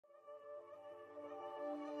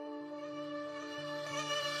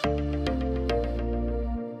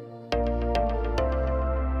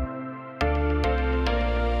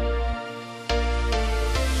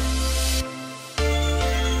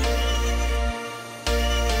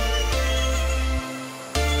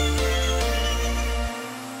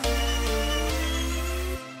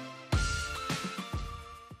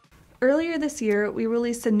Earlier this year, we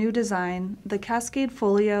released a new design, the Cascade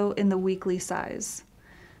Folio in the weekly size.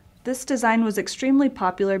 This design was extremely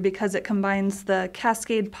popular because it combines the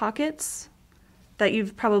Cascade pockets that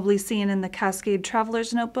you've probably seen in the Cascade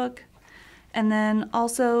Traveler's Notebook, and then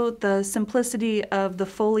also the simplicity of the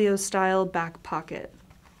folio style back pocket.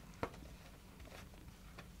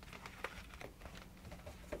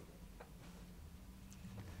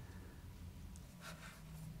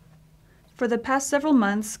 For the past several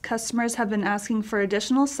months, customers have been asking for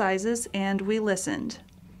additional sizes, and we listened.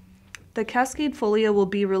 The Cascade Folio will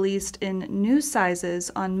be released in new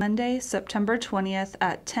sizes on Monday, September 20th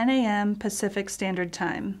at 10 a.m. Pacific Standard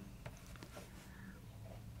Time.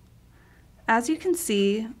 As you can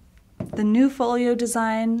see, the new folio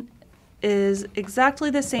design is exactly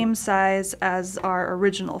the same size as our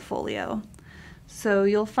original folio. So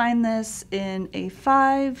you'll find this in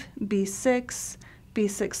A5, B6,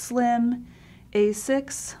 B6 Slim,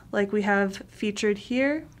 A6, like we have featured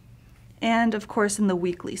here, and of course in the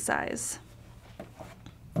weekly size.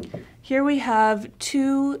 Here we have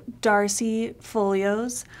two Darcy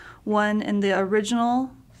folios, one in the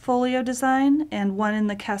original folio design and one in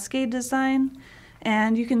the Cascade design,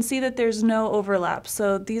 and you can see that there's no overlap,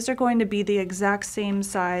 so these are going to be the exact same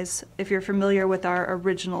size if you're familiar with our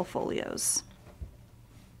original folios.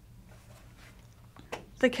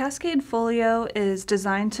 The Cascade Folio is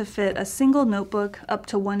designed to fit a single notebook up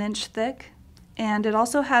to 1 inch thick, and it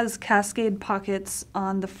also has Cascade pockets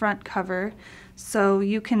on the front cover, so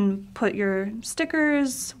you can put your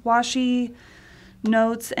stickers, washi,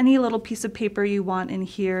 notes, any little piece of paper you want in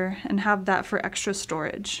here and have that for extra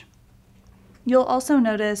storage. You'll also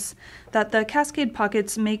notice that the Cascade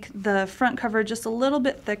pockets make the front cover just a little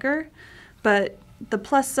bit thicker, but the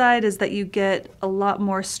plus side is that you get a lot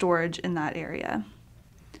more storage in that area.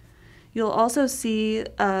 You'll also see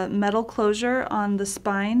a metal closure on the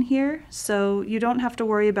spine here, so you don't have to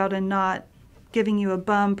worry about a knot giving you a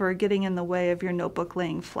bump or getting in the way of your notebook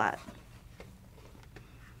laying flat.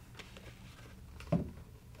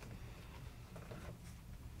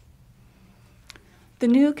 The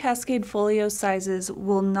new Cascade Folio sizes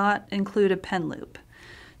will not include a pen loop.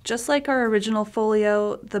 Just like our original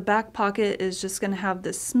folio, the back pocket is just going to have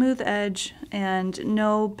this smooth edge and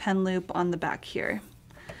no pen loop on the back here.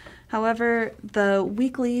 However, the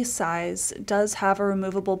weekly size does have a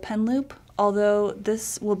removable pen loop, although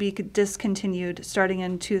this will be discontinued starting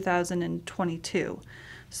in 2022.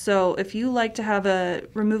 So if you like to have a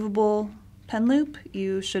removable pen loop,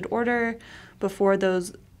 you should order before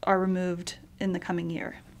those are removed in the coming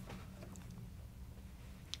year.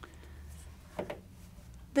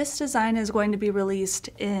 This design is going to be released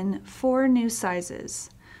in 4 new sizes.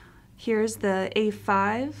 Here's the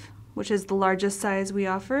A5, which is the largest size we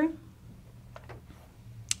offer.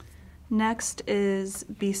 Next is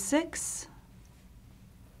B6,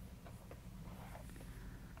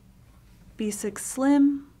 B6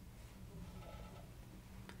 Slim,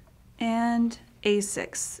 and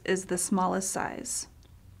A6 is the smallest size.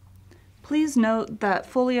 Please note that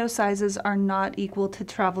folio sizes are not equal to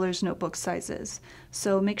Traveler's Notebook sizes,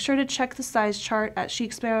 so make sure to check the size chart at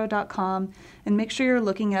chicsparrow.com and make sure you're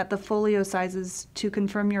looking at the folio sizes to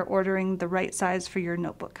confirm you're ordering the right size for your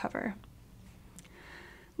notebook cover.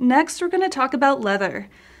 Next, we're going to talk about leather.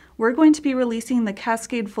 We're going to be releasing the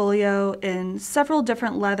Cascade Folio in several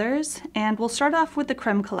different leathers, and we'll start off with the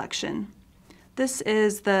Creme collection. This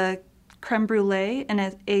is the Creme Brulee in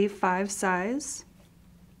an A5 size.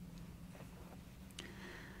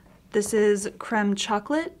 This is Creme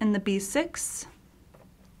Chocolate in the B6.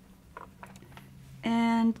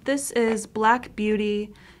 And this is Black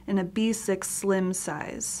Beauty in a B6 Slim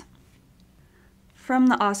size. From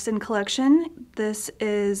the Austen collection, this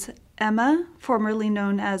is Emma, formerly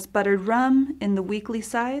known as Buttered Rum, in the weekly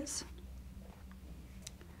size.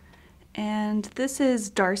 And this is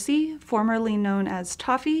Darcy, formerly known as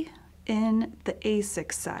Toffee, in the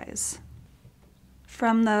A6 size.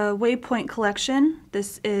 From the Waypoint collection,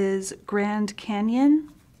 this is Grand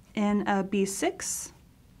Canyon in a B6.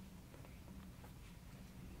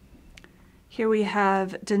 Here we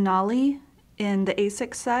have Denali in the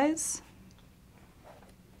A6 size.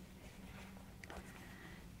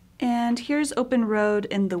 And here's Open Road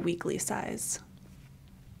in the weekly size.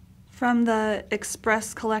 From the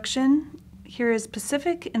Express collection, here is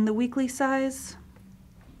Pacific in the weekly size.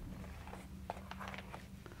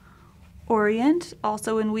 Orient,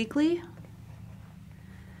 also in weekly,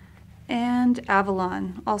 and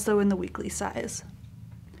Avalon, also in the weekly size.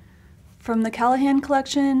 From the Callahan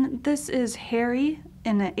collection, this is Harry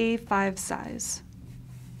in an A5 size.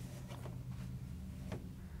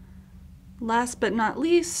 Last but not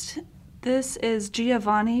least, this is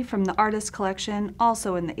Giovanni from the Artist collection,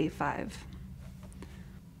 also in the A5.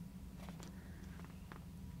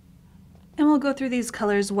 And we'll go through these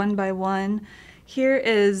colors one by one. Here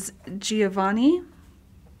is Giovanni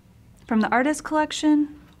from the Artist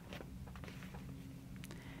collection,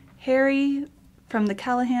 Harry from the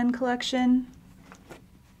Callahan collection,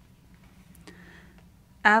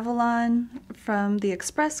 Avalon from the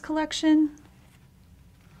Express collection,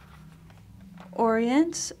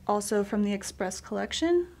 Orient, also from the Express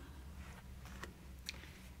collection,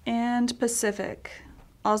 and Pacific,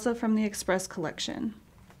 also from the Express collection.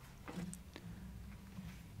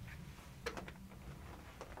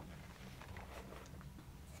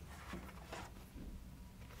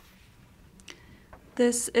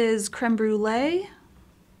 This is Creme Brulee,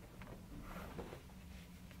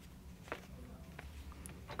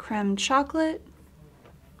 Creme Chocolate,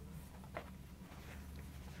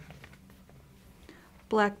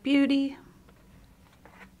 Black Beauty,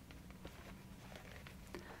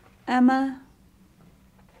 Emma,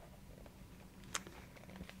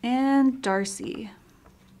 and Darcy.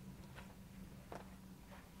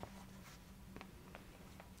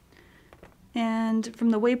 And from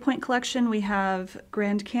the Waypoint collection, we have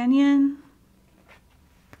Grand Canyon,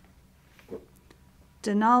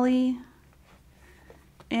 Denali,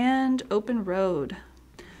 and Open Road.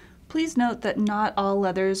 Please note that not all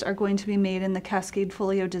leathers are going to be made in the Cascade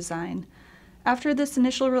Folio design. After this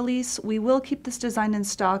initial release, we will keep this design in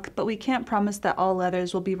stock, but we can't promise that all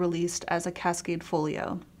leathers will be released as a Cascade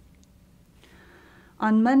Folio.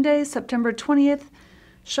 On Monday, September 20th,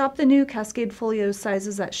 shop the new Cascade Folio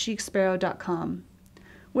sizes at chicsparrow.com.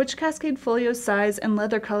 Which Cascade Folio size and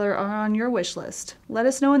leather color are on your wish list? Let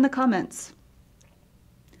us know in the comments.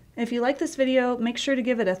 If you like this video, make sure to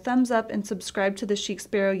give it a thumbs up and subscribe to the Chic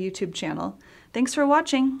Sparrow YouTube channel. Thanks for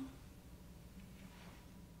watching!